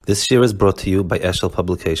This year is brought to you by Eshel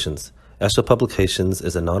Publications. Eshel Publications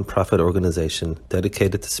is a non-profit organization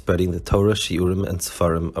dedicated to spreading the Torah, Shiurim, and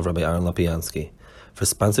Sefarim of Rabbi Aaron Lapiansky. For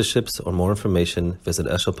sponsorships or more information, visit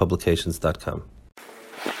eshelpublications.com.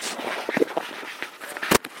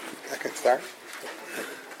 I can start.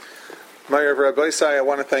 Meir Rabbi Isai, I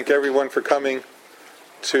want to thank everyone for coming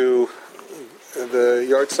to the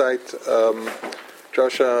Yahrzeit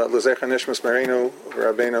Drasha L'Zecher Nishmas Marinu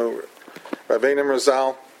Rabbeinu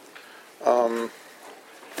Razal.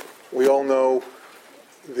 We all know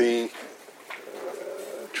the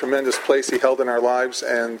tremendous place he held in our lives,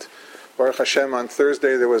 and Baruch Hashem, on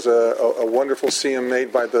Thursday there was a wonderful siyum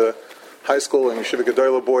made by the high school and Yeshiva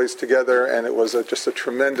Gedolah boys together, and it was just a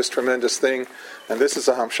tremendous thing, and this is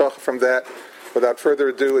a hamshach from that. Without further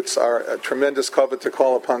ado, it's our tremendous kavod to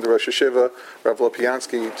call upon the Rosh Yeshiva, Rav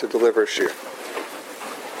Lopiansky, to deliver a shiur.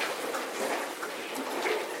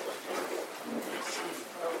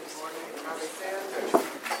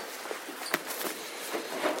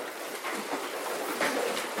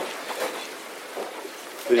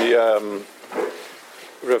 The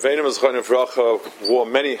Raveinim Zchanim Brachot wore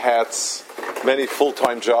many hats, many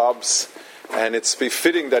full-time jobs, and it's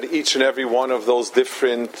befitting that each and every one of those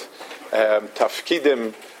different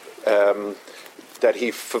tafkidim that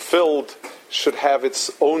he fulfilled should have its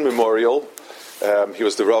own memorial. He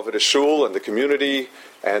was the Rav of the Shul and the community,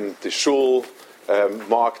 and the Shul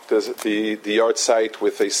marked the Yahrzeit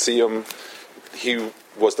with a siyum. He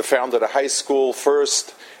was the founder of the high school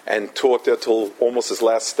first, and taught there till almost his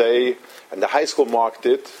last day, and the high school marked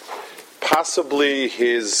it. Possibly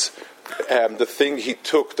the thing he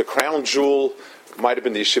took, the crown jewel, might have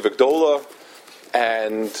been the Yeshiva Gedolah,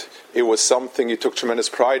 and it was something he took tremendous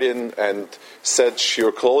pride in, and said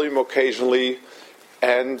Shiur Klolim occasionally,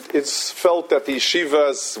 and it's felt that the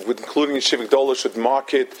yeshivas, including Yeshiva Gedolah, should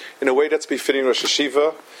mark it in a way that's befitting Rosh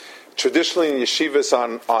Yeshiva. Traditionally, in yeshivas,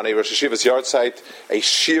 on a Rosh Yeshiva's Yahrzeit, a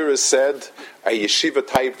shiur is said, a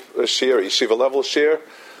yeshiva-type shiur, a yeshiva-level shiur,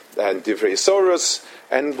 and divrei yisoros,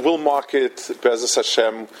 and we'll mark it, Be'ezus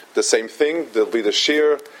Hashem, the same thing. There'll be the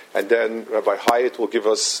shiur, and then Rabbi Hyatt will give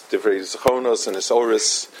us divrei zichonos and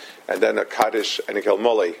hisoros, and then a kaddish and a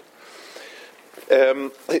gelmolei.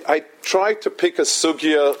 I tried to pick a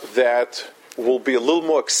sugya that will be a little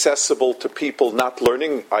more accessible to people not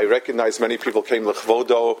learning. I recognize many people came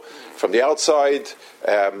lechvodo from the outside.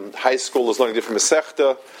 High school is learning different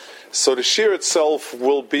mesechta. So the shiur itself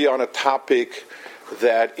will be on a topic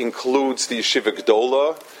that includes the Yeshiva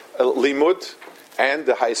Gedolah limud and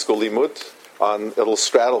the high school limud. It'll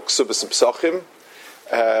straddle ksubis and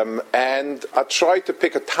pesachim. And I tried to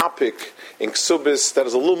pick a topic in ksubis that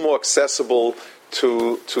is a little more accessible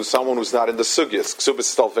to someone who's not in the sugyas. Ksubis is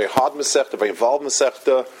still very hard mesechta, very involved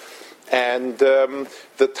mesechta, and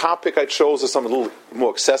the topic I chose is something a little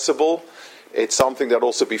more accessible. It's something that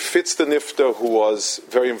also befits the nifter, who was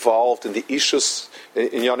very involved in the ishus in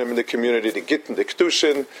Yanim in the community, the gittin, the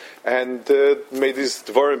kedushin, and may these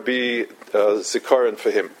dvarim be zikaron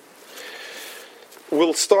for him.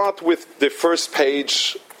 We'll start with the first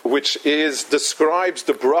page, which describes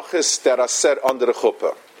the brachos that are said under the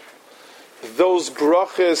chuppah. Those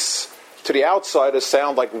brachos to the outsiders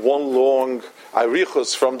sound like one long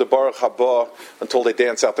arichos from the Baruch Haba until they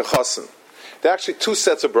dance out the chasen. There are actually two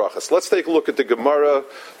sets of brachos. Let's take a look at the Gemara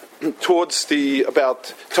towards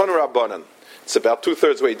about Tanu Rabbanan. It's about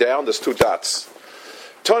 2/3 way down. There's two dots.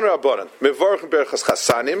 Tanu Rabbanan, mevarchen berachas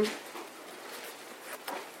chasanim,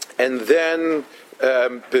 and then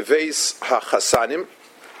beveis ha-chasanim.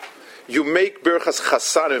 You make berachas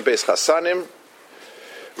chasanim beis chasanim.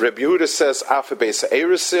 Rabbi Yehuda says afe beis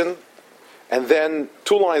ha'erisin, and then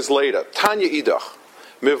 2 lines later, Tanya idach,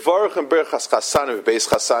 mevarchen berachas chasanim beis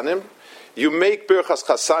chasanim. You make berachas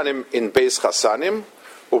chasanim in beis chasanim,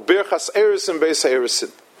 or berachas erisin beis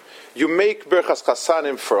erisin. You make berachas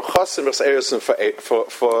chasanim for chasim, berachas erisin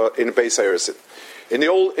for in beis erisin.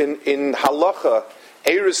 In halacha,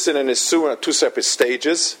 erisin and nisuin are 2 separate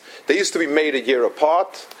stages. They used to be made a year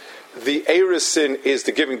apart. The erisin is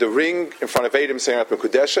the giving the ring in front of Adam saying at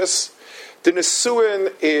Mekudeshes. The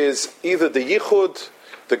nisuin is either the yichud,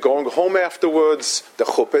 the going home afterwards, the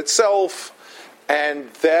chuppah itself, and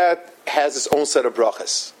that has its own set of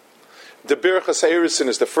brachas. The berachas erisin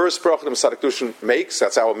is the first bracha the Mesadik Dushin makes.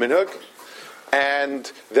 That's our minhag, and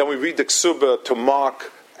then we read the ksubah to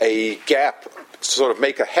mark a gap, sort of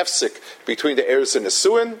make a hefsek between the erisin and the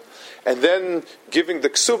nisuin, and then giving the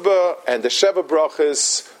ksubah and the sheva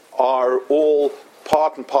brachas are all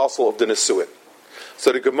part and parcel of the nisuin.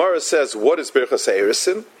 So the Gemara says, what is berachas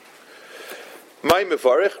erisin? My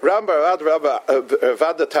mevarich, Ramba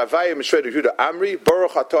Vada Tavayim Shveder Huda Amri,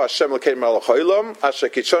 Baruch Atah Hashem L'kein Malach Haolam, Asher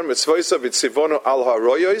Kitshon Mitzvoisa V'tzivono Al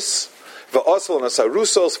HaRoyos, V'osel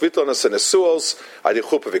Nasarusos, Vitlo Nasanesuos,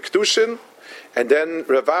 Adichupa V'Kedushin. And then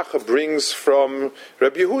Ravacha brings from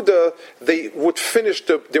Rabbi Yehuda, they would finish,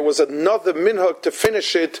 there was another minhag to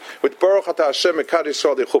finish it with Baruch Atah Hashem Echad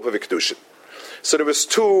Yisrael Adichupa V'Kedushin. So there was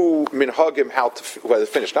two minhagim how to, whether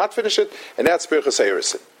finish, not finish it, and that's Birchas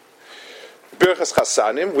Eirisin. Birchas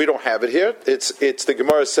Chasanim, we don't have it here. It's the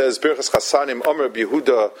Gemara says Birchas Chasanim, Omer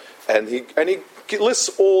Yehuda, and he lists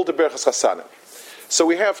all the Birchas Chasanim. So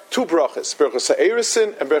we have two brachas, Birchas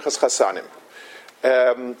Eirisin and Birchas Chasanim.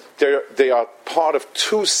 They are part of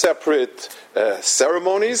two separate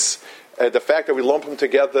ceremonies. The fact that we lump them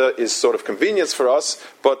together is sort of convenience for us,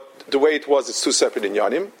 but the way it was, it's two separate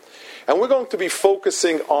inyanim. And we're going to be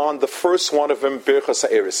focusing on the first one of them, Birchas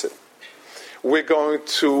Eirisin. We're going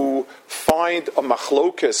to find a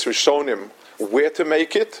machlokes rishonim, where to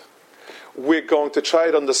make it. We're going to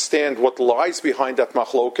try to understand what lies behind that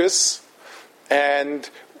machlokes, and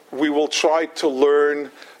we will try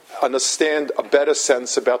to understand a better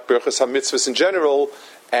sense about Birchas HaMitzvahs in general,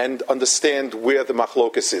 and understand where the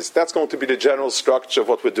machlokes is. That's going to be the general structure of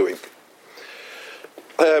what we're doing.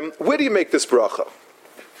 Where do you make this bracha?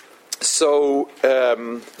 So,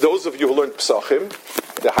 those of you who learned Pesachim,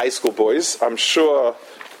 the high school boys, I'm sure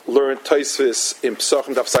learned Tosfos in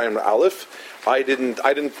Pesachim Daf Zayin Aleph. I didn't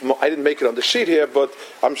make it on the sheet here, but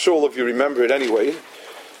I'm sure all of you remember it anyway.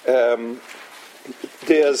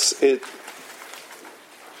 It's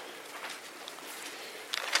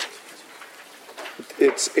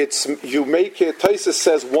you make it. Tosfos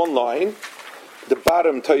says one line, the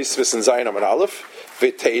bottom Tosfos in Zayin Aleph,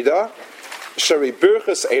 V'teida. Shari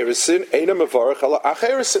Birchas Eirisin, Eina Mevarach Ala Ach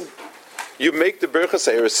Eirisin. You make the Birchas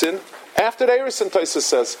Eirisin after the Eirisin. Tosfos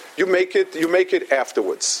says you make it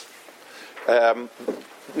afterwards.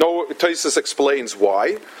 Tosfos explains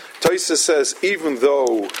why. Tosfos says even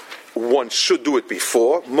though one should do it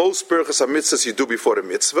before, most Birchas HaMitzvahs you do before the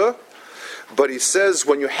mitzvah, but he says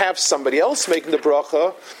when you have somebody else making the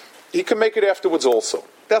bracha, he can make it afterwards also.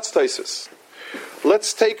 That's Tosfos.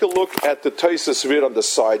 Let's take a look at the Tosfos read on the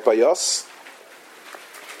side by us.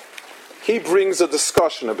 He brings a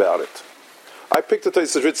discussion about it. I picked the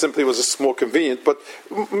Tosfos read simply was more convenient, but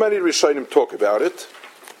many Rishonim talk about it.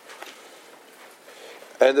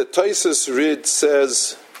 And the Tosfos read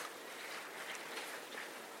says,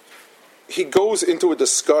 he goes into a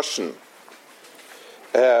discussion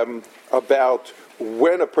about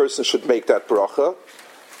when a person should make that bracha,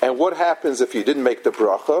 and what happens if you didn't make the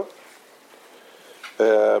bracha.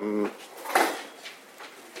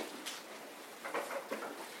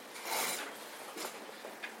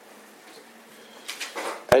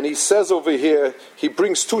 And he says over here, he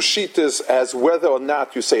brings two shittas as whether or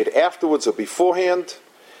not you say it afterwards or beforehand.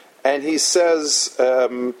 And he says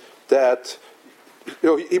that,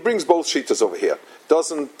 he brings both shittas over here.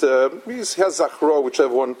 He has Zachro,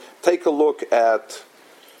 whichever one. Take a look at,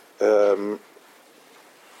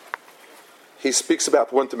 he speaks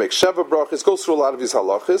about when to make Sheva brachas, goes through a lot of his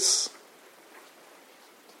halachas.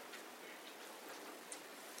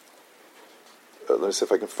 Let me see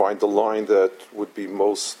if I can find the line that would be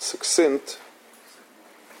most succinct.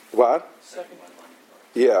 What? Second line.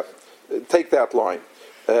 Yeah, take that line.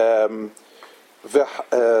 Venerally,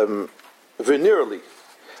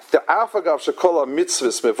 the afagav shekola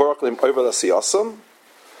mitzvahs mevorachlim over asiyasam.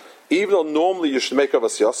 Even though normally you should make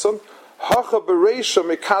avasiyasam, hacha bereisha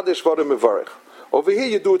mekadesh v'adam mevarich. Over here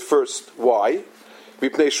you do it first. Why?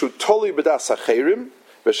 Mipnei shu toli b'das hacherim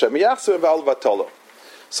v'shem yachzim v'al vatolo.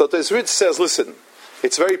 So the Yahrzeit says, listen,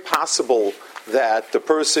 it's very possible that the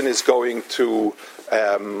person is going to,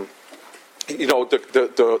 the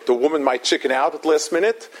woman might chicken out at the last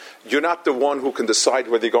minute. You're not the one who can decide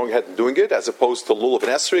whether you're going ahead and doing it, as opposed to Lulav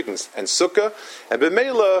and Esrig and Sukkah. And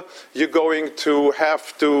B'meila, you're going to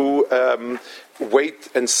have to wait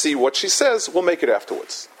and see what she says. We'll make it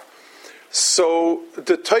afterwards. So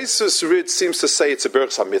the Tosfos read seems to say it's a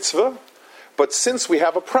Birchas HaMitzvah, but since we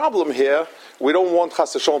have a problem here, we don't want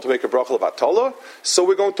Chas V'Shalom to make a bracha levatala, so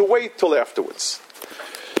we're going to wait till afterwards.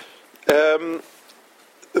 We'll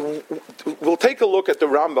take a look at the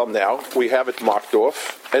Rambam now. We have it marked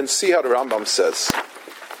off, and see how the Rambam says.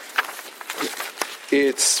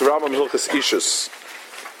 It's Rambam Hilchos Ishus.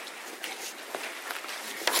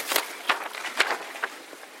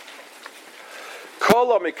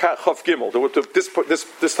 Kala Chav Gimel.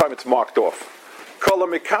 This time it's marked off. Kala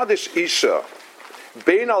Mekadesh Isha.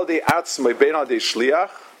 Bein al de atzmai, bein al de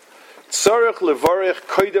shliach, tzarech levarech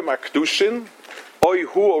koidem akdushin, oy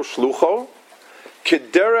hu o shlucho,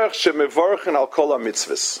 Kederech shemevorchen al kol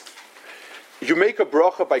mitzvahs. You make a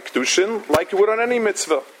bracha by kedushin like you would on any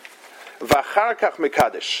mitzvah. V'achar kach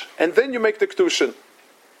mekadesh, and then you make the kedushin.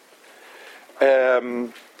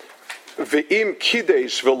 Ve'im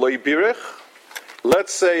kidesh v'loi birech.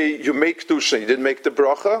 Let's say you make kedushin, you didn't make the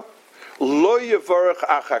bracha. Lo yevarech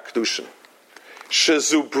acha kedushin.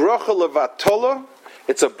 Shezu bracha levatola.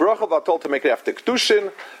 It's a bracha levatol to make it after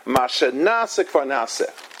kedushin. Mashe nase kvar nase.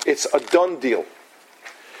 It's a done deal.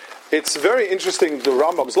 It's very interesting, the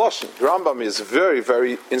Rambam's lashon. The Rambam is very,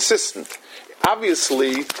 very insistent.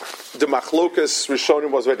 Obviously, the Machlokas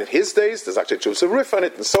Rishonim was right in his days. There's actually a Joseph Riff on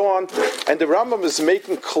it, and so on. And the Rambam is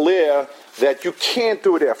making clear that you can't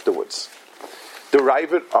do it afterwards. The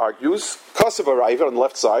Ravid argues, Kosev Ravid on the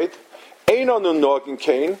left side, Ein anu nogin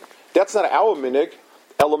kain. That's not our minig.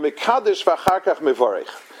 Elo mekadesh v'acharkach mevarech.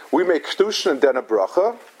 We make kedushin and then a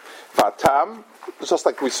bracha. Vatam. Just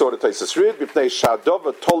like we saw the Taisus read, B'pnei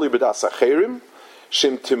Shadov Toli B'das Acherim,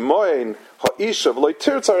 Shim Timoin Ha'isha V'loi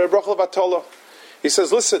Tirtzar Bracha L'Vatola. He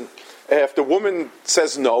says, listen, if the woman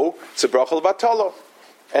says no, it's a Bracha L'Vatola,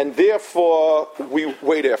 and therefore we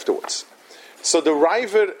wait afterwards. So the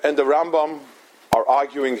Ravid and the Rambam are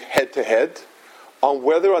arguing head to head on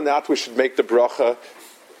whether or not we should make the bracha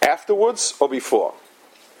afterwards or before.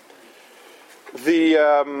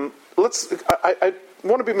 I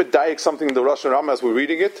want to be medayik something in the Rosh Hashanah as we're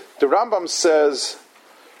reading it. The Rambam says,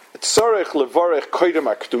 "Tzorech levarech koydem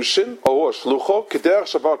hakdushin or shlucho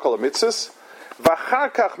kederech shavar kol mitzvos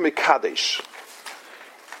v'achar kach mekadesh."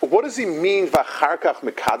 What does he mean v'achar kach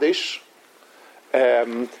mekadesh?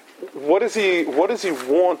 What does he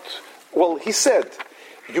want? Well, he said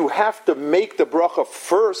you have to make the bracha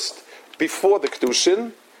first before the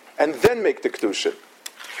kedushin, and then make the kedushin.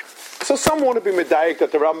 So some want to be medayik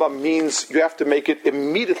that the Rambam means you have to make it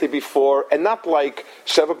immediately before, and not like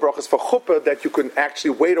Sheva Brachas for Chuppah that you can actually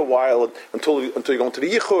wait a while until you go into the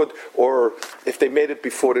Yichud, or if they made it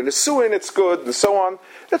before the Nesuin, it's good, and so on.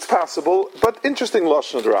 It's possible, but interesting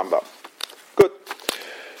lashon of the Rambam. Good.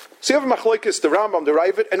 So you have a machlokes, the Rambam, the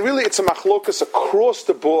Ravid, and really it's a machlokes across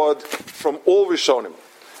the board from all Rishonim.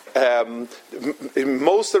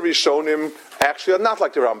 Most of the Rishonim actually are not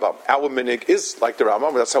like the Rambam. Our minig is like the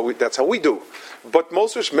Rambam. That's how we do. But many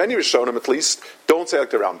Rishonim, at least, don't say like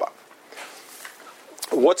the Rambam.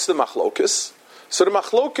 What's the machlokes? So the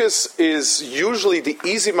machlokes is usually the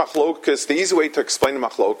easy machlokes. The easy way to explain the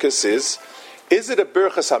machlokes is it a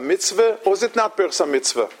berachas ha-mitzvah or is it not berachas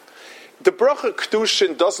ha-mitzvah? The bracha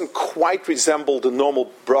kedushin doesn't quite resemble the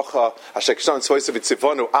normal bracha asher kishan tzvoisav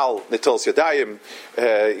itzivonu al netilas yadayim,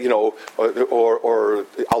 or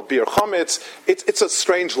al bir chametz. It's a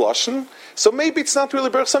strange lashon, so maybe it's not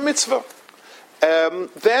really berachas mitzvah.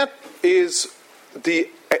 That is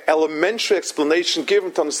the elementary explanation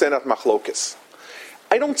given to understand that machlokes.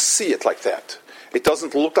 I don't see it like that. It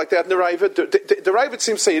doesn't look like that in the Ravid. The Ravid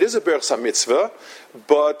seems to say it is a berachas mitzvah,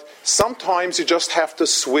 but sometimes you just have to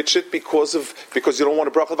switch it because you don't want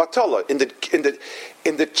a bracha v'atola.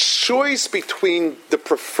 In the choice between the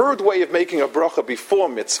preferred way of making a bracha before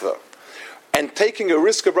mitzvah and taking a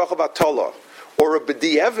risk of bracha v'atola, or a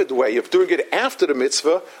b'di'evid way of doing it after the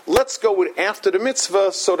mitzvah, let's go with after the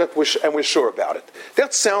mitzvah so that we're sure about it.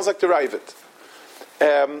 That sounds like the Ravid.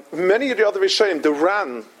 Many of the other Rishonim, the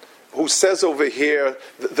Ran, who says over here,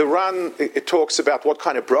 the Ran, it talks about what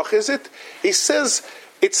kind of brach is it. He says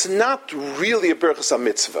it's not really a berachas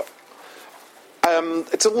ha-mitzvah.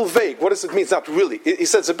 It's a little vague. What does it mean? It's not really. He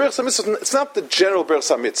says a berachas ha-mitzvah. It's not the general berachas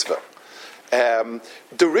ha-mitzvah.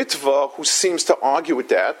 The Ritva, who seems to argue with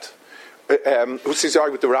that, who seems to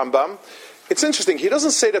argue with the Rambam, it's interesting. He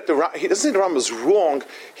doesn't say that the Rambam is wrong.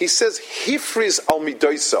 He says hifriz al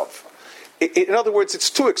midosav. In other words, it's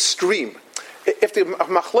too extreme. If the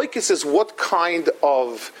machlokes is what kind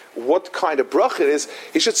of bracha it is,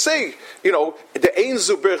 he should say, the ein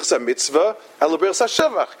zu berachas mitzvah, elo berachas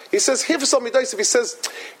shevach. He says hifriz al midosav. He says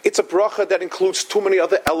it's a bracha that includes too many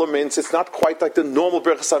other elements. It's not quite like the normal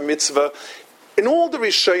berachas mitzvah. In all the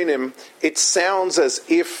Rishonim, it sounds as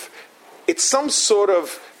if it's some sort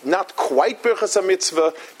of not quite berachas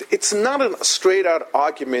mitzvah. It's not a straight out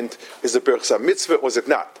argument. Is it berachas mitzvah or is it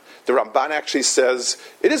not? The Ramban actually says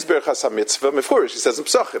it is berachas mitzvah. Mefurish, he says in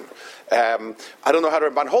Pesachim. I don't know how the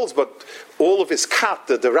Ramban holds, but all of his kat,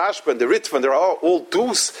 the Rashba and the Ritva, and they're all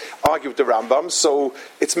dus argue with the Rambam. So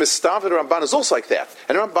it's mistav. The Ramban is also like that,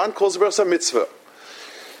 and the Ramban calls it berachas mitzvah.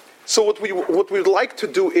 So what we'd like to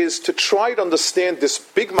do is to try to understand this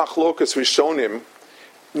big machlokas Rishonim,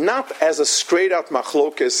 not as a straight out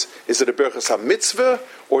machlokas. Is it a berachas ha-mitzvah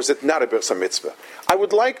or is it not a berachas ha-mitzvah? I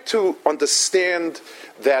would like to understand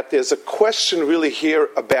that there's a question really here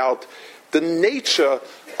about the nature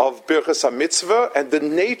of Birchas HaMitzvah and the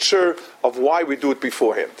nature of why we do it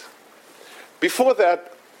beforehand. Before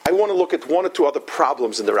that, I want to look at one or two other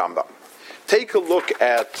problems in the Rambam. Take a look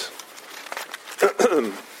at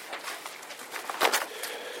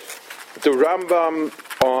the Rambam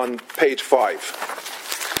on page 5.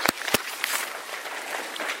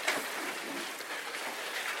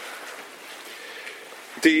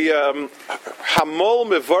 The Hamol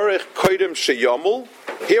Mevarech Koidem Sheyomul.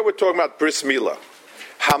 Here we're talking about Bris Milah.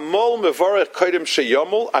 Hamol Mevarech Koidem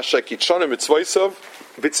Sheyomul Asher Kitshana Mitzvaysav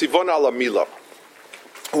B'tzivon Ala Milah.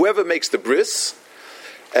 Whoever makes the bris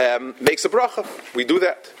makes a bracha. We do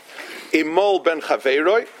that. Imol ben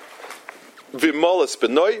chaveiroi v'imolas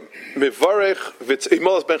benoi mevarech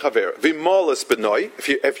imolas ben chaver v'imolas benoi.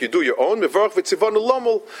 If you do your own mevarech v'tzivon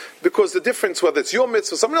ulamul, because the difference whether it's your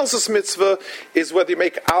mitzvah or someone else's mitzvah is whether you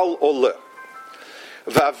make al or le.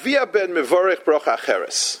 V'avia ben mevarech bracha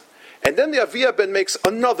acheres, and then the avia ben makes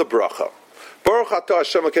another bracha. Baruch atah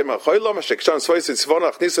Hashem Elokeinu melech haolam asher kshan tzvos tzivon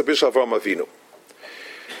achnisa b'shel Avraham Avinu.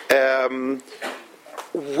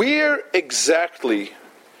 Where exactly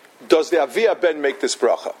does the Avia Ben make this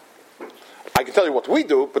bracha? I can tell you what we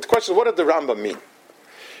do, but the question is, what did the Rambam mean?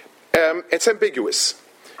 It's ambiguous.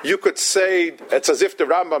 You could say, it's as if the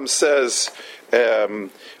Rambam says, Hamol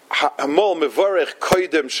mevarech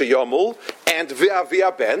koidem sheyomul, and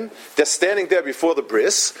v'avia ben, they're standing there before the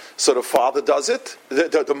bris, so the father does it,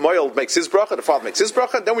 the moil makes his bracha, the father makes his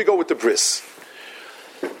bracha, and then we go with the bris.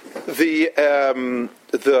 The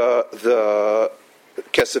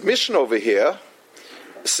Kesef Mishnah over here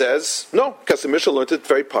says no. Kesef Mishnah learned it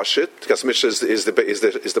very pashit. Kesef Mishnah is the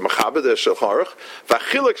Mechaber, the Shulchan Aruch.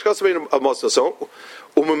 V'achilek Kesef Beinu Amos Naso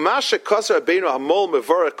u'Mamashe Kasser Beinu Hamol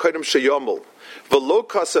Mevarech Koidem Sheyomul v'Lo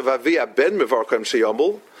Kasser Avia Ben Mevarech Koidem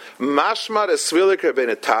Sheyomul Mashmar Esvilik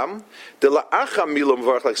Beinu Tam de la'acha Milo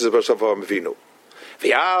Mevarech like Zebashav Avinu.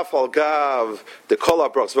 V'yaf al gav the kol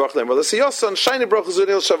habrachos v'achlem v'lesiyosan shiny brachos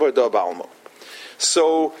unil shavodah ba'almo.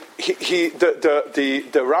 So the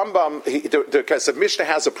Rambam, the Kesef Mishnah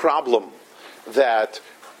has a problem that,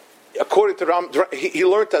 according to Rambam, he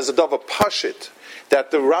learned as a dava pashit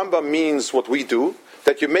that the Rambam means what we do,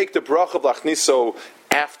 that you make the bracha b'lachniso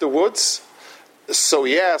afterwards. So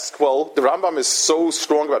he asked, well, the Rambam is so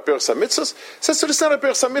strong about Birchas HaMitzvos. Says, so it's not a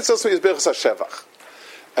Birchas HaMitzvos, it's Birchas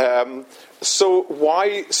HaShevach. So why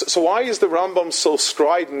is the Rambam so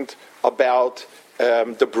strident about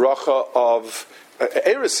the bracha of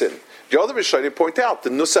Erisin? The other Rishonim point out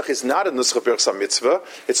the nusach is not a nusach of Birchas HaMitzvah.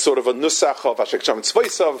 It's sort of a nusach of Asher Kshan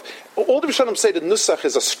Mitzvaysav. All the Rishonim say the nusach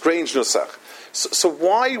is a strange nusach. So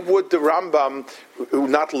why would the Rambam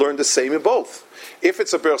not learn the same in both? If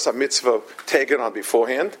it's a Birchas HaMitzvah taken on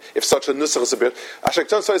beforehand, if such a nusach is a Birchas Asher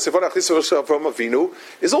Kshan Mitzvaysav Avraham Avinu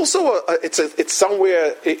is also it's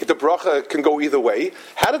somewhere the bracha can go either way.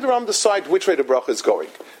 How did the Rambam decide which way the bracha is going?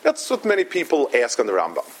 That's what many people ask on the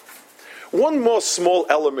Rambam. One more small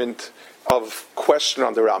element of question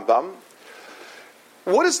on the Rambam.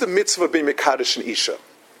 What is the mitzvah being Mekadosh and Isha?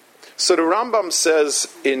 So the Rambam says,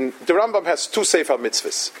 the Rambam has two Sefer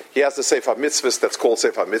Mitzvahs. He has the Sefer Mitzvahs that's called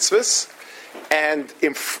Sefer Mitzvahs, and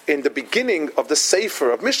in the beginning of the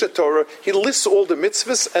Sefer of Mishnah Torah, he lists all the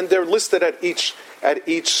mitzvahs, and they're listed at each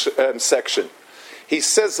section. He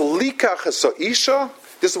says, Likach eso Isha,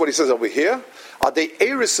 this is what he says over here, Adei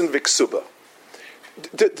Erisin Viksuba.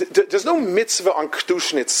 There's no mitzvah on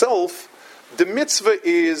Kedushin itself. The mitzvah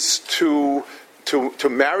is to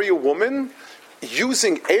marry a woman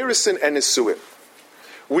using Erisin and Nisuim,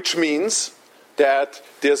 which means that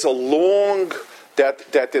there's a long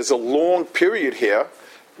period here.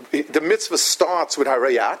 The mitzvah starts with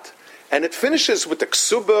Harayat, and it finishes with the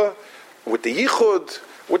Ksuba, with the Yichud,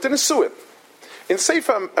 with the Nisuim. In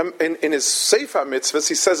his Sefer Mitzvahs,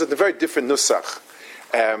 he says it in a very different nusach.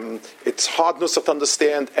 It's hard nusach to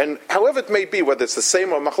understand, and however it may be, whether it's the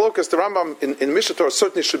same or machlokas, the Rambam in Mishnah Torah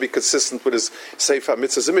certainly should be consistent with his Sefer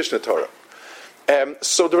Mitzvahs in Mishnah Torah.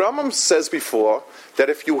 So the Rambam says before that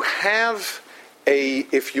if you have a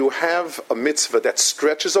mitzvah that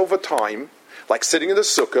stretches over time, like sitting in the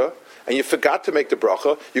sukkah, and you forgot to make the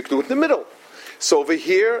bracha, you can do it in the middle. So over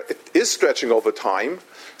here, it is stretching over time.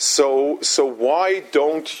 So why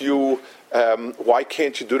don't you? Why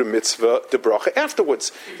can't you do the mitzvah, the bracha,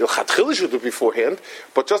 afterwards? You should do it beforehand,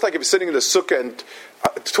 but just like if you're sitting in the sukkah and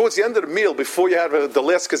towards the end of the meal, before you have the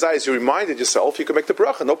last kazayas, you reminded yourself, you can make the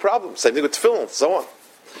bracha, no problem. Same thing with tefillin, and so on.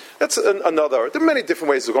 That's another. There are many different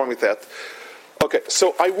ways of going with that. Okay,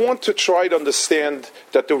 so I want to try to understand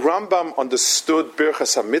that the Rambam understood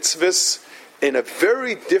Birchas HaMitzvahs in a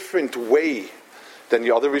very different way than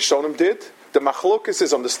the other Rishonim did. The Machlokas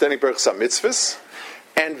is understanding Birchas HaMitzvahs,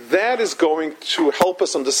 And that is going to help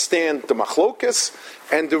us understand the machlokes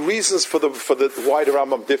and the reasons for the why the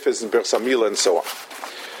Rambam differs in Birchas Hamila and so on.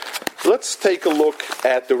 Let's take a look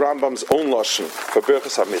at the Rambam's own lashon for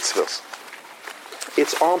Birchas HaMitzvahs.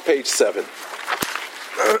 It's on page 7.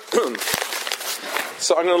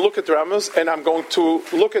 So I'm going to look at the Rambam's, and I'm going to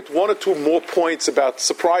look at one or two more points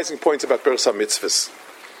surprising points about Birchas HaMitzvahs.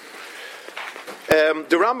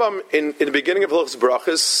 The Rambam, in the beginning of Hilchos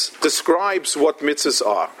Brachos, describes what mitzvahs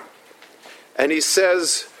are. And he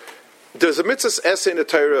says, there's a mitzvahs essay in the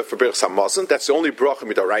Torah for Birchas HaMazon. That's the only bracha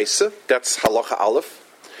midaraisa. That's halacha aleph.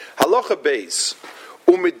 Halacha beis.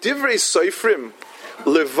 U'medivrei soifrim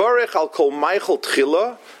levarech al kol meichel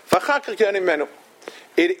tchila v'chakar yanim menu.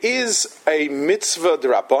 It is a mitzvah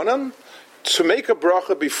d'Rabbanan to make a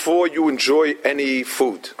bracha before you enjoy any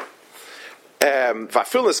food. And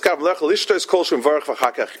so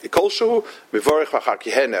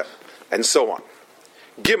on.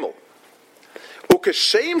 Gimel.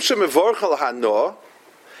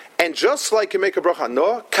 And just like you make a bracha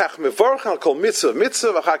no, kach mevorch kol mitzvah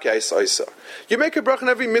v'chak. You make a bracha on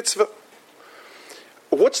every mitzvah.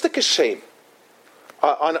 What's the kashem?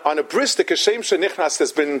 On a bris, the kashem shenichnas,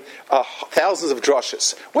 there's been thousands of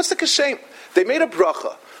drushes. What's the kashem? They made a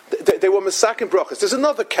bracha. They were masakin brachas. There's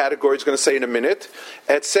another category it's going to say in a minute.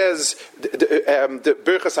 It says the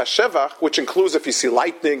Birchas HaShevach, which includes if you see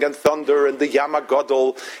lightning and thunder and the Yama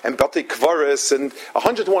Gadol and Batei Kvaris and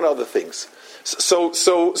 101 other things. So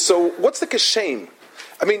what's the kashem?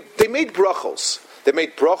 I mean, they made brachos. They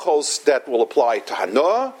made brachos that will apply to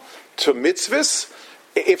Hanoah, to mitzvahs.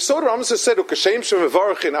 If so, the Rambam said, "Ukashem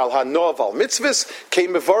shemevarchin al Hanoah al mitzvahs,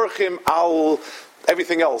 came mevarchim al."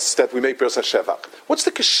 Everything else that we make Birchas HaShevach. What's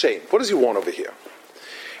the kashem? What does he want over here?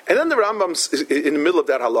 And then the Rambam, in the middle of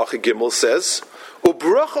that halacha Gimel, says,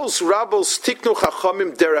 "Ubrachos rabos tiknu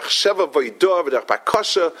chachamim derech sheva v'idor v'derech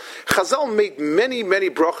bakasha." Chazal made many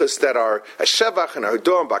brachas that are a shevach and a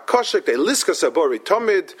hidor and bakasha. They liskas abori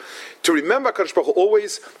tomid to remember Kadosh Baruch Hu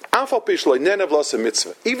always. Afal pishlo nenev los a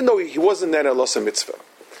mitzvah, even though he wasn't nenev los a mitzvah.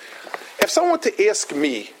 If someone were to ask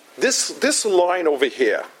me this line over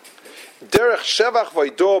here. Derech shevach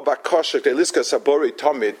v'idor bakashek deliska sabori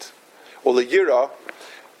tamid or leyira,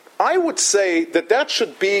 I would say that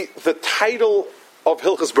should be the title of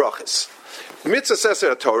Hilchos Brachos. Mitzvah says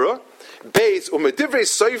in Torah, Beis umedivrei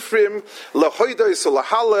soifrim lahoidos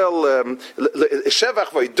lahalel shevach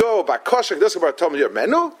v'idor bakashek deliska sabori tamid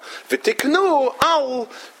yermenu v'tiknu al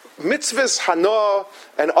mitzvahs Hanoah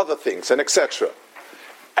and other things and etc.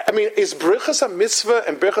 I mean, is Birchas HaMitzvah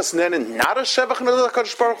and Birchas Nenin not a shevach and a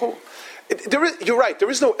Kadosh Baruch Hu? You're right. There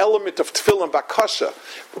is no element of tefillah and bakasha,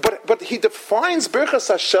 but he defines Birchas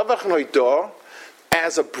HaShevach Noidor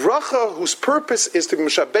as a bracha whose purpose is to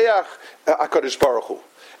mishabeach HaKadosh Baruch Hu.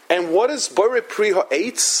 And what is Borei Pri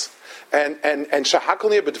Ha'etz and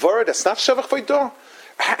Shahakol Niyeh B'Dvara? That's not Shevach V'Idor.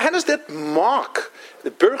 How does that mark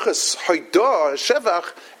the Birchas Ha'idor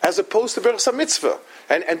Shevach as opposed to Birchas HaMitzvah?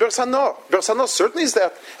 And Birchas Hanoah. Birchas Hanoah certainly is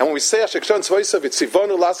that. And when we say Ashekshon Tzvaysav, it's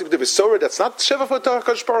Sivonu Lasik Devisora, that's not Sheva V'Torah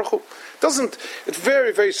HaKadosh Baruch Hu. It's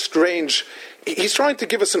very, very strange. He's trying to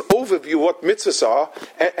give us an overview of what mitzvahs are,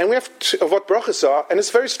 and we have of what brachas are, and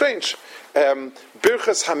it's very strange.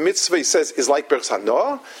 Birchas HaMitzvah, he says, is like Birchas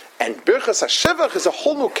Hanoah, and Birchas HaShevach is a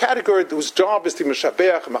whole new category whose job is to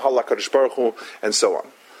Meshabeach, Mahal HaKadosh Baruch Hu, and so on.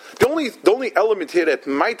 The only element here that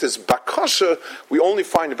might is bakasha, we only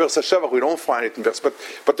find in Birchas HaShevach, we don't find it in Birchas,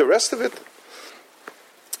 but the rest of it.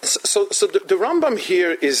 So the Rambam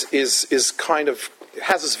here is kind of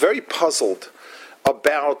has us very puzzled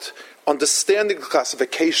about understanding the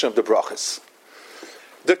classification of the brachas.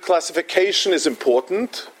 The classification is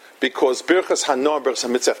important because Birchas Hanoah and Birchas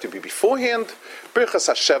HaMitzvah have to be beforehand. Birchas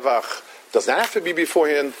HaShevach does not have to be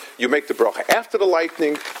beforehand. You make the bracha after the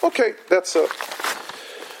lightning. Okay, that's a.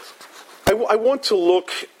 I want to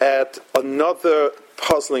look at another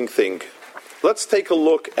puzzling thing. Let's take a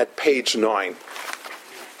look at page 9.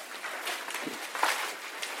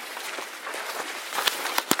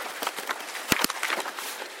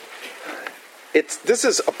 This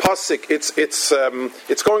is a pasuk.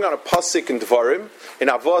 It's going on a pasuk in Dvarim in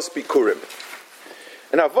Avos Bikurim.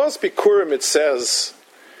 In Avos Bikurim it says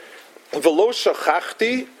V'lo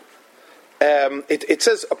shachachti. It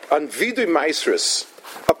says on vidui maisrus.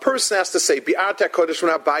 A person has to say, "Bi'at HaKodesh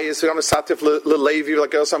v'nabayis v'yamasatif leLevi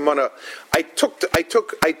v'lagelos hamana." I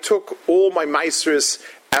took all my maisrus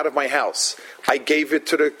out of my house. I gave it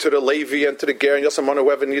to the Levi and to the Ger and Yosamana,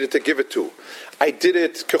 whoever needed to give it to. I did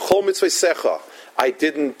it kechol mitzvah. I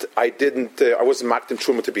wasn't makdim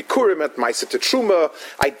truma to be kurim at ma'aser to truma.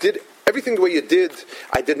 I did everything the way you did,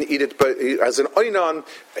 I didn't eat it, but as an oinan.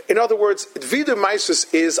 In other words, Vidu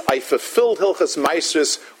Maisris is, I fulfilled Hilchas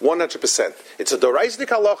Maisris 100%. It's a Doraisnik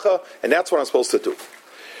halacha, and that's what I'm supposed to do.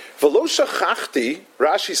 V'lo shachachti,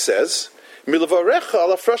 Rashi says, milvarecha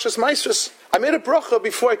ala freshas Maisris. I made a bracha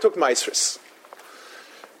before I took Maisris.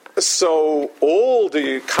 So all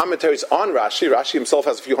the commentaries on Rashi himself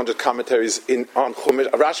has a few hundred commentaries on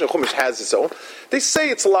Chumash. Rashi and Chumash has its own. They say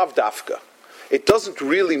it's lav dafka. It doesn't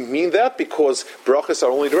really mean that because brachas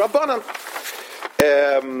are only the Rabbanan.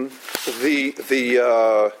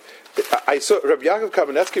 I saw Rabbi Yaakov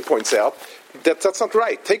Kamenetsky points out that that's not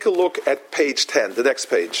right. Take a look at page 10, the next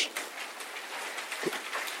page.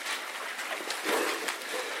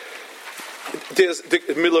 There's the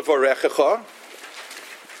milavarechecha.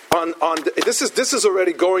 This is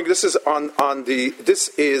already going. This is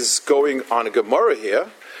going on a Gemara here.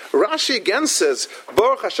 Rashi again says,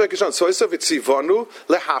 Baruch Hashem Kishan Soisav Itzivanu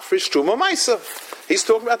lehafrish truma ma'isa. He's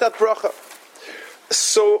talking about that bracha.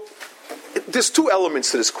 So there's two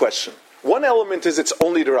elements to this question. One element is it's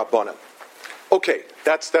only the Rabbanan. Okay,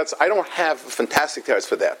 that's. I don't have fantastic tears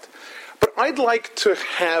for that, but I'd like to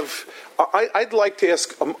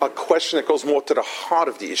ask a question that goes more to the heart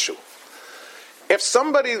of the issue. If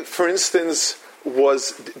somebody, for instance,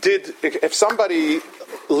 if somebody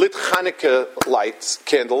lit Hanukkah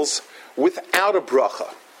candles without a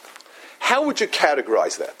bracha, how would you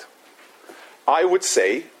categorize that? I would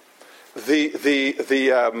say he did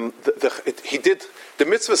the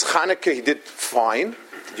mitzvah's Hanukkah. He did fine.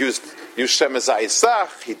 Used Shem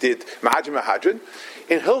Zayisach. He did Mahadrin.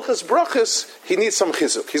 In Hilchas Brachas, he needs some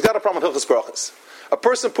chizuk. He's got a problem with Hilchas Brachas. A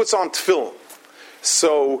person puts on tefillin.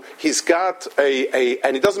 So he's got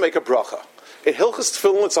and he doesn't make a bracha. In Hilchas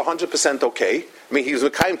Tefillin, it's 100% okay. I mean, he's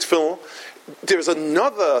Mekayim Tefillin. There's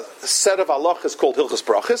another set of halachas called Hilchas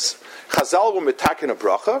Brachas. Chazal will metaken a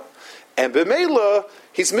bracha, and b'meila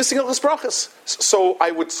he's missing Hilchas Brachas. So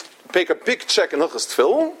I would make a big check in Hilchas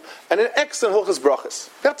Tefillin and an X in Hilchas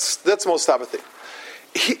Brachas. That's most of the thing.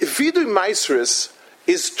 Vidu Maisris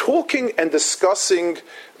is talking and discussing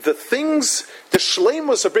the things, the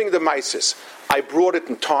shleimus of bringing the Maisris. I brought it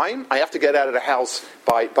in time. I have to get out of the house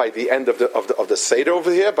by the end of the Seder over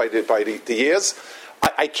here, by the years.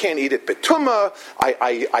 I can't eat it betuma.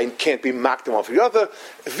 I can't be maked one for the other.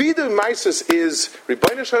 Vidu Maisris is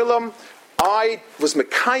Rebbeinu Shalom. I was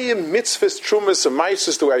mekayim mitzvahs trumas and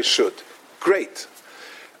Maisris the way I should. Great.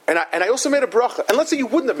 And I also made a bracha. And let's say you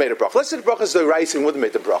wouldn't have made a bracha. Let's say the bracha is the rice and wouldn't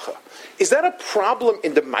have made the bracha. Is that a problem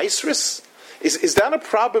in the Maisris? Is that a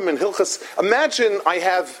problem in Hilchas? Imagine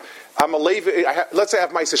I'm a Levi. Let's say I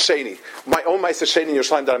have Ma'aser Sheni, my own Ma'aser Sheni in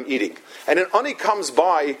Yerushalayim that I'm eating. And an Ani comes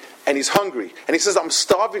by and he's hungry. And he says, I'm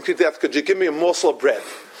starving to death. Could you give me a morsel of bread?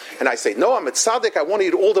 And I say, no, I'm a tzaddik. I want to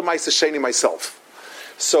eat all the Ma'aser Sheni myself.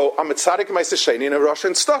 So I'm a tzaddik and Ma'aser Sheni and a Rosh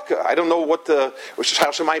and Staka. I don't know what how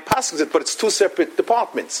Shemayim passes it, but it's two separate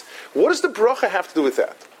departments. What does the bracha have to do with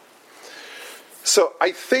that? So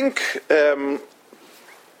I think...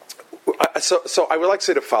 So I would like to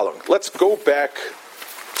say the following. Let's go back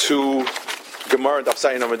to Gemara and Daf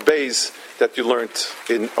Zayin Amud Beis that you learned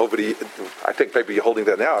over the. I think maybe you're holding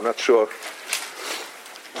that now. I'm not sure.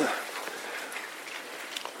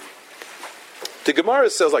 The Gemara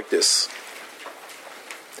says like this: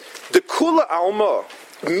 the Kula Alma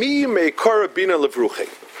Mi Meikara Bina Levruche.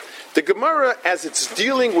 The Gemara, as it's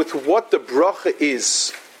dealing with what the bracha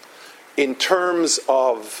is in terms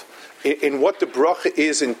of. In what the bracha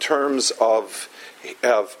is in terms of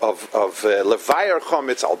levayar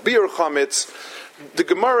chametz, albir chametz, the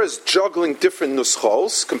Gemara is juggling different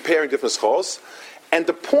nuschos, comparing different nuschos, and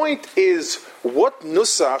the point is what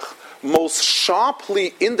nusach most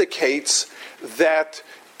sharply indicates that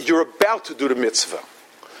you're about to do the mitzvah.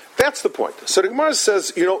 That's the point. So the Gemara says,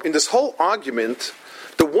 in this whole argument,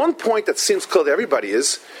 the one point that seems clear to everybody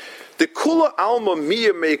is the kula alma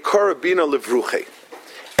miya meikara bina levruche.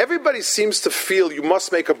 Everybody seems to feel you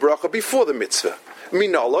must make a bracha before the mitzvah.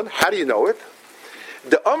 Minalon, how do you know it?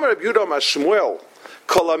 The Amar Rabbi Yehuda Shmuel,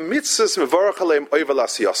 kol mitzvahs mevarach aleim oivel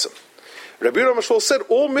asiyasam. Rabbi Yehuda Shmuel said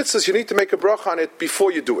all mitzvahs you need to make a bracha on it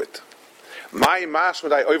before you do it. My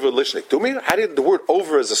mashmadai oivel lishnik dumi. How did the word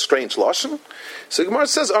over is a strange lashon? So Gemara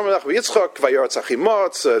says Amar Lach Yitzchak vayaratz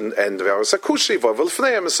achimotz and vayaratz akushi vayavel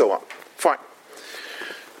fneim and so on. Fine.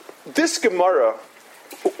 This Gemara.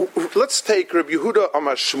 Let's take Rabbi Yehuda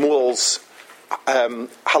Amar Shmuel's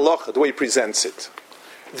halacha, the way he presents it.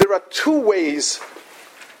 There are two ways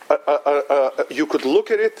you could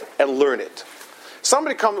look at it and learn it.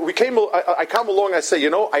 I come along and I say,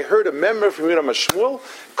 I heard a member from Yehuda Amar Shmuel,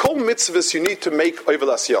 kol mitzvahs you need to make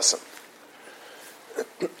oivel asiyasam.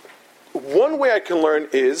 One way I can learn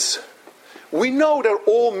is We know that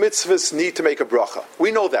all mitzvahs need to make a bracha.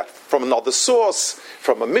 We know that from another source,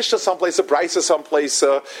 from a Mishnah someplace, a Brisa someplace,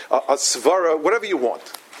 a Svara, whatever you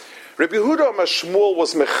want. Rabbi Yehuda Mashmuel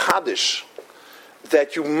was mechadish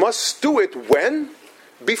that you must do it when?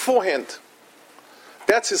 Beforehand.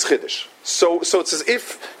 That's his chiddush. So it's as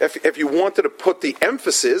if you wanted to put the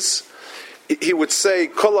emphasis, he would say,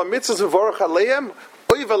 Kol ha-mitzvos mevorach aleim,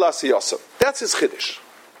 oy v'las yosem. That's his chiddush.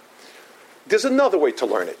 There's another way to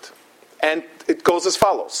learn it. And it goes as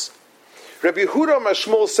follows. Rabbi Yehuda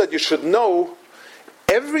Mashmuel said you should know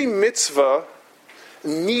every mitzvah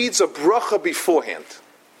needs a bracha beforehand.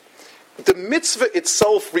 The mitzvah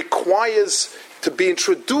itself requires to be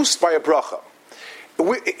introduced by a bracha.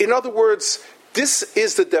 In other words, this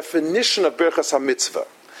is the definition of Birchas HaMitzvah.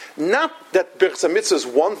 Not that Birchas HaMitzvah is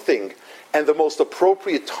one thing and the most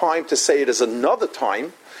appropriate time to say it is another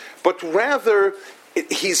time, but rather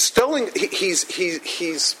he's describing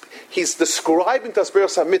to us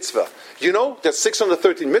Birchas HaMitzvah. You know, there's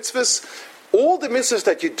 613 mitzvahs. All the mitzvahs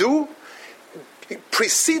that you do,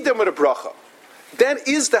 precede them with a bracha. That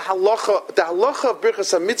is the halacha. The halacha of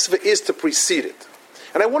Birchas HaMitzvah is to precede it.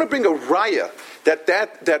 And I want to bring a raya that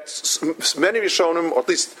many Rishonim, or at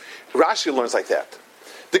least Rashi learns like that.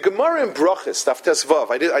 The Gemara in Brachot, Daf Tesvav,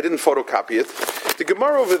 I didn't photocopy it. The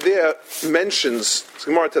Gemara over there mentions,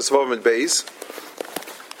 Gemara Tesvav and Beis,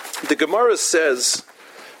 the Gemara says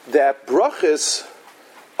that Brachos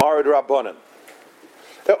are the Rabbanan.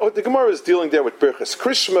 The Gemara is dealing there with Birchas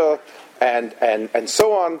Krishma and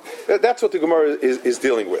so on. That's what the Gemara is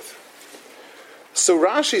dealing with. So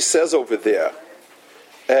Rashi says over there,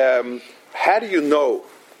 how do you know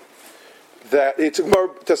that it's Gemara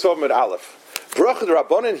Tesvav Med Aleph? Brachot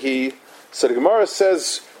Rabbanan he. So the Gemara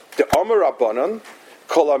says the Amar Rabbanan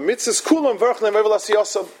Kol HaMitzvos kulam v'arach lehem v'las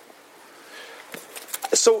yosam.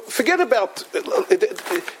 So forget about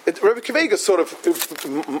Rabbi Kivega.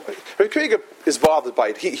 Rabbi Kivega is bothered by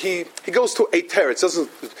it. He goes to a teretz.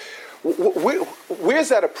 Where's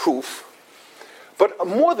that a proof? But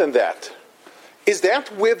more than that, is that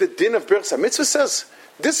where the din of Birchas HaMitzvah says?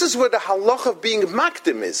 This is where the halach of being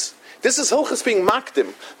makdim is. This is hilchas being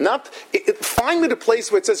makdim. Find me the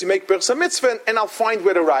place where it says you make Birchas HaMitzvah, and I'll find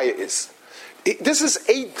where the raya is. This is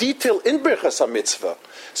a detail in Birchas HaMitzvah.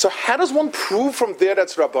 So how does one prove from there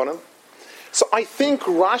that's Rabbanan? So I think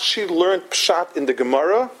Rashi learned Pshat in the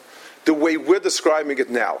Gemara the way we're describing it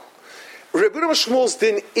now. Rabbi Shmuel's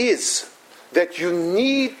din is that you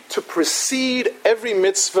need to precede every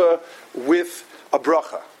mitzvah with a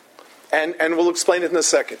bracha. And we'll explain it in a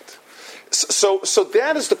second. So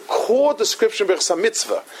that is the core description of Birchas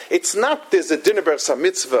HaMitzvah. It's not there's a din of Birchas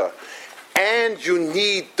HaMitzvah and you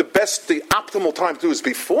need the optimal time to do is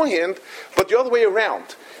beforehand, but the other way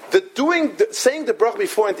around. Saying the bracha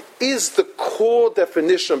beforehand is the core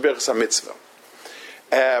definition of Birchas HaMitzvah.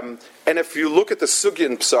 And if you look at the sugya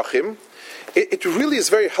in Pesachim, it really is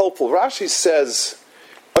very helpful. Rashi says,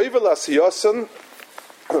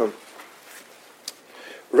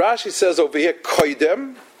 Rashi says over here,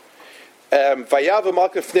 koidem, vayav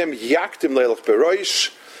malkin fnem yaktim leilach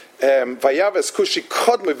beroish, vayav es kushi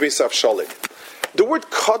kodmo v'sav shalim. The word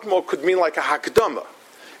kodmo could mean like a hakdama.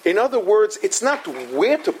 In other words, it's not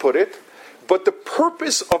where to put it, but the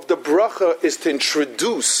purpose of the bracha is to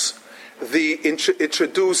introduce the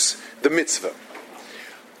mitzvah.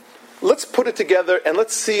 Let's put it together and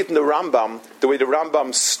let's see it in the Rambam, the way the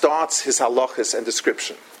Rambam starts his halachas and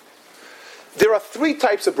description. There are three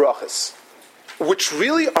types of brachas, which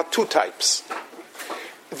really are two types.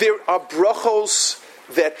 There are brachos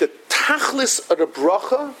that the tachlis of the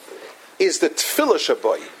bracha is the tefillah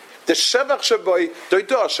shaboy, the shevach shaboy, the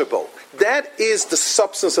idah shaboy. That is the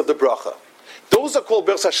substance of the bracha. Those are called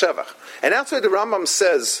birchas shevach. And that's why the Rambam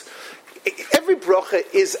says, every bracha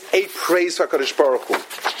is a praise for HaKadosh Baruch Hu.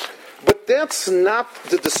 But that's not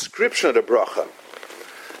the description of the bracha.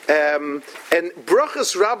 And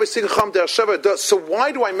brachas rabbi sincham der sheva. So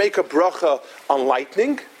why do I make a bracha on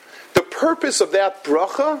lightning? The purpose of that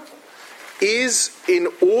bracha is in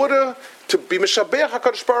order to be meshabeach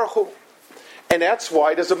HaKadosh Baruch Hu. And that's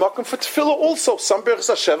why there's a makom for tefillah also. Some Birchas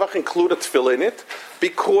HaShevach include a tefillah in it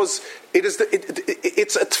because it's a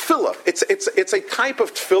tefillah. It's a type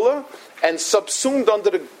of tefillah, and subsumed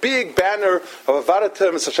under the big banner of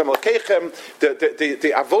Avadatem and Hashem Elkeichem,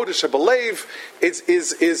 the Avodah Shebelev is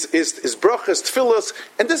brachas, tefillahs,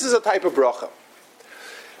 and this is a type of bracha.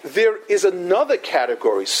 There is another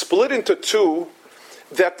category, split into two,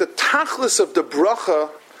 that the tachlis of the bracha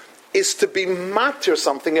is to be matir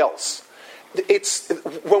something else. It's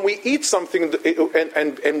when we eat something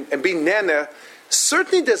and be nana.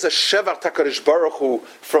 Certainly, there's a shevar HaKadosh Baruch Hu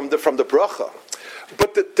from the bracha,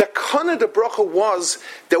 But the kana de bracha was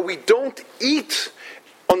that we don't eat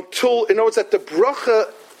until, in other words, that the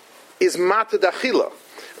bracha is mata dachila,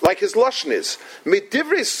 like his lashon is.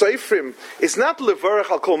 Midivrei seifrim is not levarach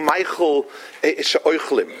al kol meichel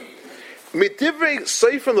she'oichlim. Midivrei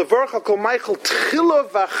seifrim levarach al kol meichel tchila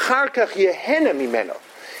v'acharkach yehena mimeno.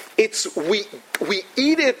 It's we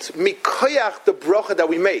eat it mikoyach the bracha that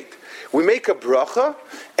we made. We make a bracha,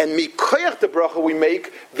 and mikoyach the bracha we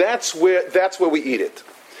make. That's where we eat it,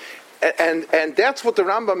 and that's what the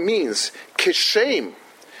Rambam means. Kishem,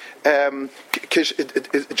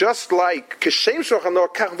 just like kishem shochanor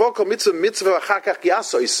kachvokol mitzvah achakach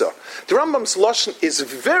yasoisa. The Rambam's lashon is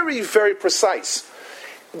very, very precise.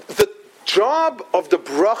 The job of the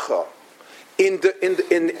bracha in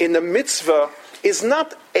the mitzvah is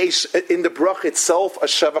not in the bracha itself a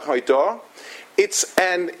shevach haidah. It's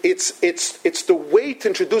the way to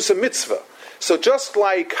introduce a mitzvah. So just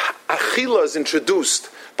like achila is introduced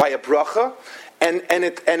by a bracha, and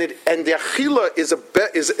the achila is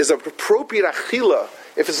an appropriate achila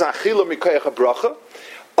if it's an achila mikoyach a bracha,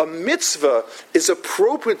 a mitzvah is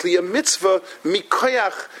appropriately a mitzvah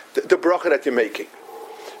mikoyach the bracha that you're making.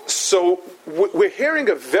 So we're hearing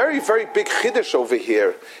a very, very big chiddush over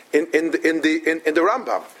here in the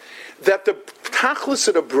Rambam, that the tachlis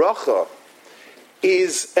of the bracha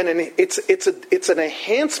is it's an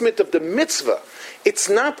enhancement of the mitzvah. It's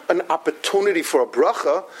not an opportunity for a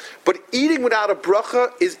bracha, but eating without a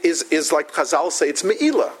bracha is like Chazal say, it's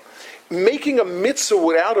me'ilah. Making a mitzvah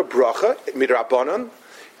without a bracha, midrabanan,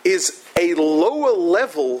 is a lower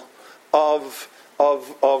level of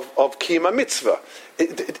kiyum mitzvah.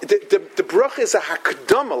 The bracha is a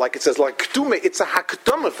hakdama, like it says, like k'tume. It's a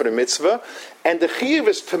hakdama for the mitzvah, and the chiyuv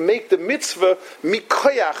is to make the mitzvah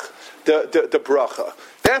mikoyach the bracha.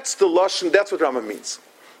 That's the lashon. That's what Rambam means.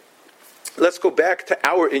 Let's go back to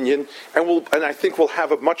our inyan, and I think we'll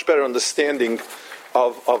have a much better understanding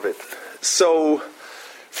of it. So,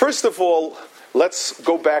 first of all, let's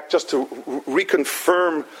go back just to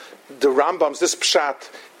reconfirm the Rambam's this pshat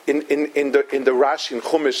in the Rashi in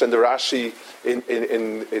Chumash and the Rashi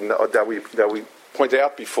that we pointed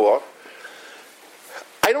out before.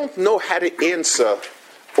 I don't know how to answer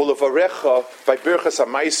Olavarecha by Berchas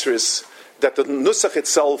HaMaisris that the nusach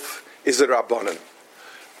itself is a Rabbanan.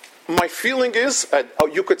 My feeling is,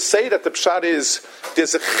 you could say that the pshat is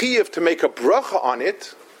there's a chiyuv to make a bracha on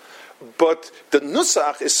it, but the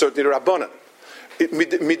nusach is certainly Rabbanan.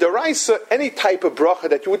 Midaraisa, any type of bracha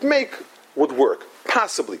that you would make would work,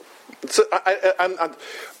 possibly. So,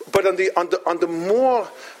 but on the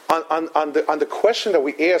question that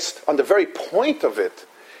we asked, on the very point of it,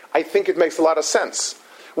 I think it makes a lot of sense.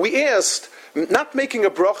 We asked, not making a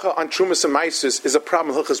bracha on Trumas and Maisis is a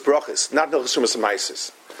problem in Hilchas Brachos, not in Hilchas Trumas and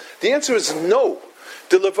Maisis. The answer is no.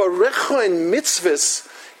 The levarecha in mitzvahs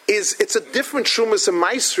it's a different Trumas and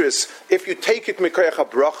Maisis if you take it mikoyach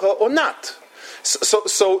bracha or not. So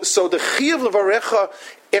the chiyuv levarecha,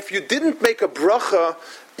 if you didn't make a bracha,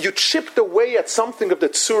 you chipped away at something of the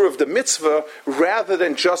tzur of the mitzvah rather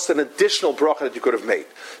than just an additional bracha that you could have made.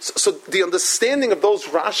 So the understanding of those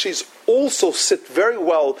Rashis also sit very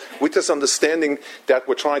well with this understanding that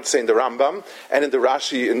we're trying to say in the Rambam and in the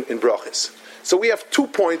Rashi in Brachos. So we have 2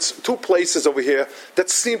 points, 2 places over here that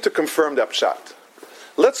seem to confirm that pshat.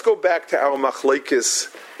 Let's go back to our machlokes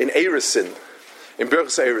in Eirisin, in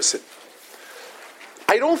Berchos Eirisin.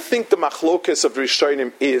 I don't think the machlokes of the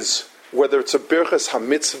Rishonim is whether it's a Berchos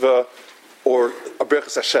HaMitzvah or a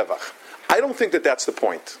Berchos HaShevach. I don't think that that's the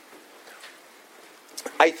point.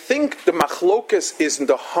 I think the machlokes is in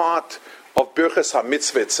the heart of Berchos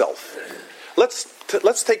HaMitzvah itself. Let's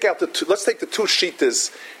take the 2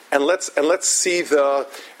 shittas and let's see the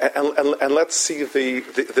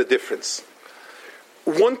difference.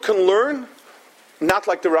 One can learn, not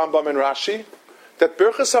like the Rambam and Rashi, that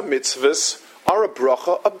Berchos HaMitzvahs are a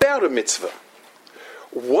bracha about a mitzvah.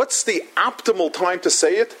 What's the optimal time to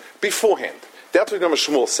say it? Beforehand. That's what Rabbi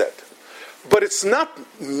Shmuel said. But it's not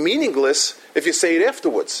meaningless if you say it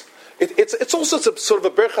afterwards. It's also sort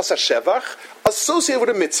of a berchas hashevach associated with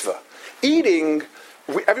a mitzvah. Eating,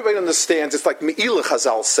 everybody understands, it's like me'ilah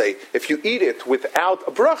Chazal say, if you eat it without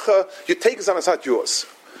a bracha, you take it on as not yours.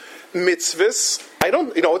 Mitzvahs,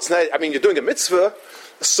 it's not, you're doing a mitzvah,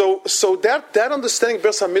 so that understanding of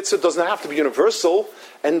berchas mitzvah doesn't have to be universal,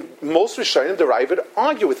 and most Rishonim derive it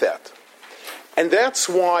argue with that. And that's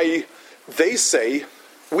why they say,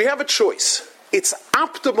 we have a choice. It's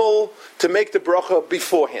optimal to make the bracha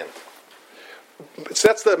beforehand. So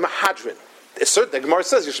that's the Mahadrin. Certainly, the Gemara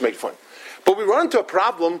says you should make fun. But we run into a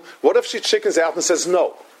problem. What if she chickens out and says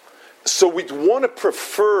no? So we'd want to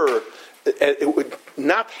prefer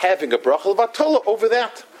not having a bracha l'vatala over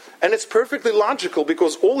that. And it's perfectly logical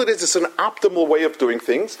because all it is an optimal way of doing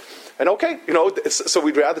things. And okay, so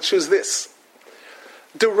we'd rather choose this.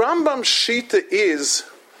 The Rambam Shita is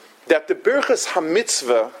that the Birchas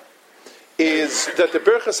HaMitzvah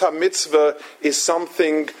is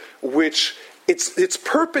something which its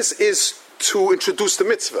purpose is to introduce the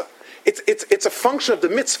mitzvah. It's a function of the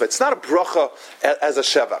mitzvah. It's not a bracha as a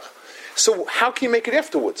shevach. So how can you make it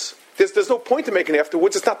afterwards? There's no point in making it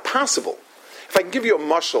afterwards. It's not possible. If I can give you a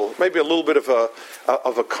mashal, maybe a little bit of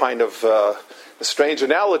a kind of a strange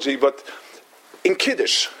analogy, but in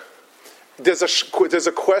Kiddush, there's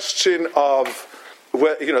a question of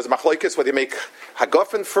there's machlokes whether you make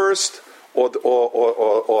hagafen first or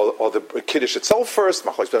the Kiddush itself first.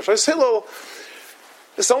 Machlokes Hillel.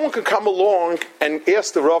 Someone can come along and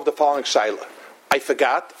ask the Rav the following shaila. I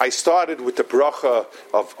forgot. I started with the bracha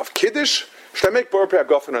of Kiddush. Should I make Bor Pei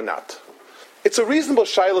Hagafen or not? It's a reasonable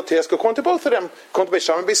shaila to ask according to both of them. According to Beis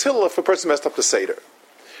Shammai and Beis Hillel, if a person messed up the Seder.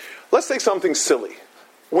 Let's take something silly.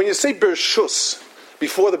 When you say Bershus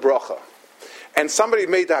before the bracha, and somebody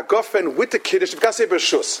made the Hagafen with the Kiddush, you've got to say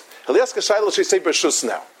Bershus. He'll ask a shaila, should you say Bershus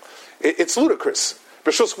now? It's ludicrous.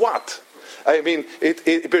 Bershus what? I mean,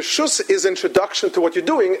 Bershus is introduction to what you're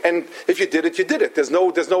doing, and if you did it, you did it. There's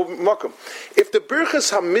no makom. If the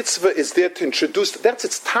Birchas HaMitzvah is there to introduce, that's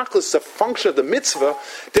its tachlis, a function of the mitzvah,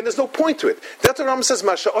 then there's no point to it. That's what the Rambam says,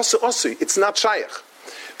 Masha Osu Osu. It's not Shayach.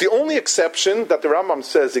 The only exception that the Rambam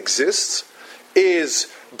says exists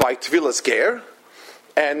is by Tvilas Ger,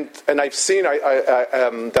 and I've seen,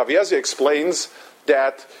 Davyazi explains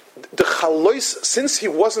that the chalois, since he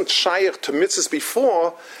wasn't shayach to mitzvahs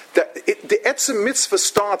before, the etzem mitzvah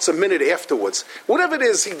starts a minute afterwards. Whatever it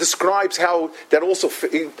is, he describes how that also.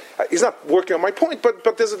 He's not working on my point,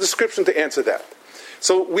 but there's a description to answer that.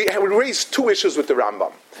 So we raised two issues with the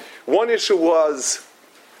Rambam. One issue was,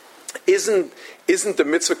 isn't the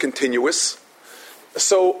mitzvah continuous?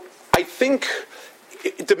 So I think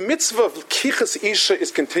the mitzvah of kichas isha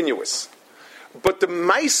is continuous. But the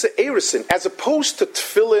Maisa Erisin, as opposed to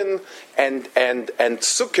Tefillin and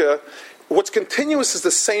Sukkah, what's continuous is the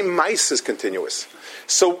same Maisa is continuous.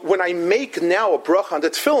 So when I make now a bracha on the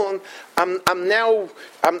Tefillin, I'm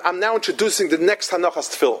now introducing the next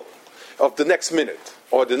Hanachas Tefillin of the next minute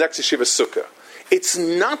or the next Yeshiva Sukkah. It's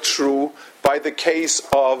not true by the case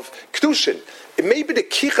of Kedushin. It may be the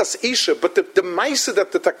Kichas Isha, but the Maisa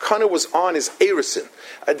that the Takana was on is Erisin.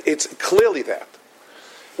 It's clearly that.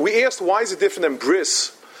 We asked, why is it different than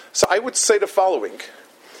bris? So I would say the following.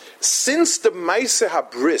 Since the Maaseh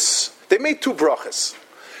HaBris, they made two brachas.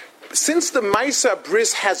 Since the Maaseh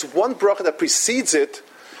HaBris has one bracha that precedes it,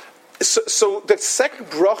 so the second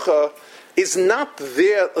bracha is not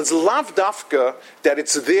there, it's lav dafka that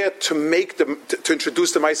it's there to make to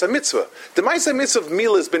introduce the Maaseh Mitzvah. The Maaseh Mitzvah of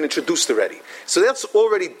Mila has been introduced already. So that's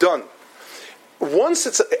already done. Once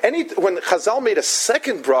when Chazal made a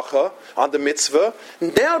second bracha on the mitzvah,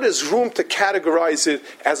 now there's room to categorize it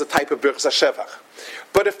as a type of birchas hashevach.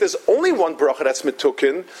 But if there's only one bracha that's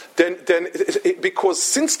mitukin, then because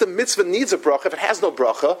since the mitzvah needs a bracha, if it has no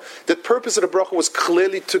bracha, the purpose of the bracha was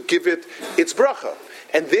clearly to give it its bracha,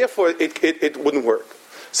 and therefore it wouldn't work.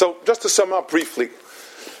 So just to sum up briefly,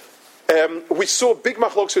 we saw big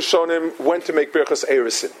machlokes Rishonim when to make birchas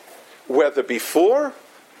erisin, whether before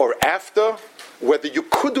or after. Whether you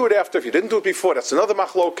could do it after, if you didn't do it before, that's another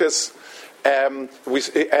machlokas. And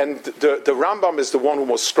the Rambam is the one who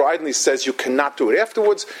most stridently says you cannot do it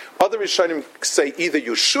afterwards. Other Rishonim say either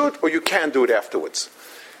you should or you can do it afterwards.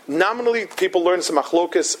 Nominally, people learn some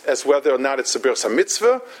machlokas as whether or not it's a birchas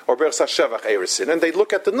mitzvah or birchas shevach erisin, and they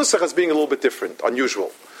look at the nusach as being a little bit different,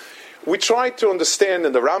 unusual. We try to understand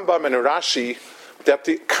in the Rambam and in Rashi that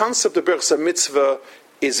the concept of birchas mitzvah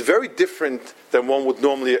is very different than one would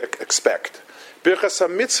normally expect. Birchas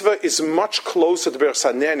HaMitzvah is much closer to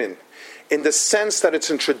Birchas HaNenin in the sense that it's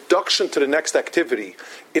introduction to the next activity.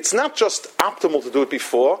 It's not just optimal to do it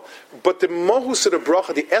before, but the mohus of the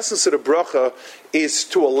bracha, the essence of the bracha, is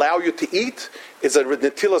to allow you to eat, is a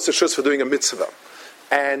netilas reshus for doing a mitzvah.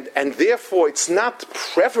 And therefore, it's not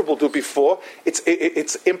preferable to do it before,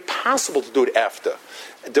 it's impossible to do it after.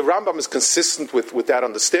 The Rambam is consistent with that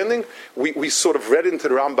understanding. We sort of read into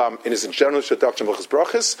the Rambam in his general introduction of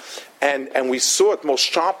Brachos, and we saw it most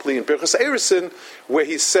sharply in Birchas Erisin, where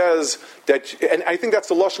he says that, and I think that's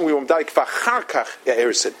the lashon we wamdaik v'acharkach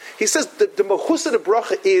Erisin. He says that the mahus of the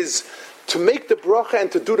bracha is to make the bracha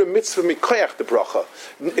and to do the mitzvah mikoyach the bracha.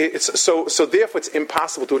 So therefore it's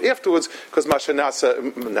impossible to do it afterwards because masha nasa.